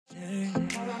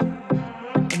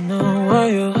why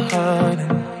you're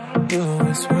hiding. You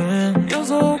always win. You're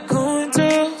so going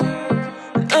to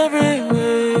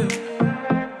everywhere,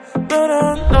 but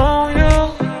I know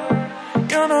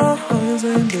you're not always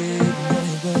in bed. Now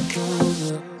you got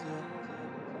closer.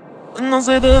 And I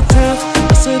say the truth,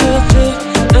 I say the truth.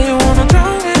 Now you wanna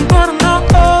drown me, but I'm not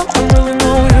close. I really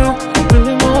know you,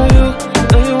 really know you.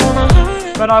 Now you wanna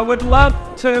hide. But I would love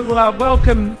to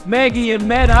welcome Maggie and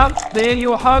Matt up. They're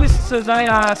your hosts as they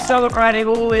are celebrating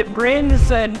all their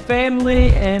friends and family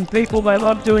and people they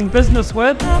love doing business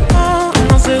with.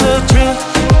 I say the truth.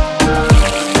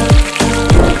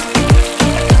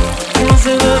 I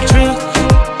say the truth.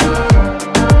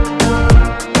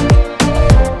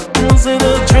 I say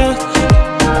the truth.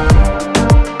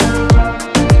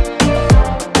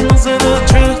 I say the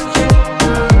truth.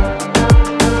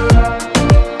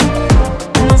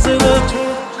 I say the truth.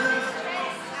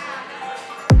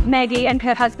 Maggie and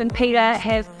her husband Peter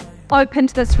have opened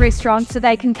this restaurant so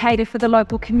they can cater for the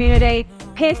local community.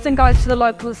 Pearson goes to the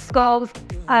local schools.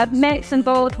 Matt's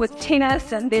involved with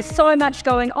tennis, and there's so much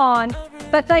going on.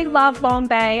 But they love Long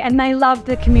Bay and they love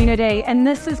the community, and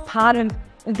this is part of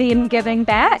them giving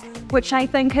back, which I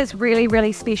think is really,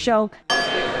 really special.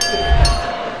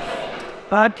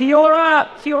 Kia ora,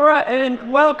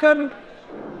 and welcome.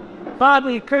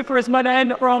 Bartley Cooper is my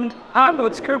name from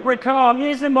Hartwoods Cooper & Co. I'm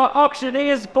using my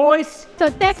auctioneer's voice. So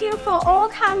thank you for all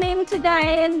coming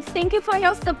today, and thank you for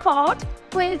your support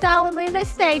with our real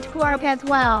estate group as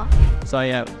well. So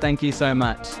yeah, thank you so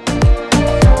much.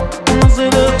 I say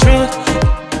the truth.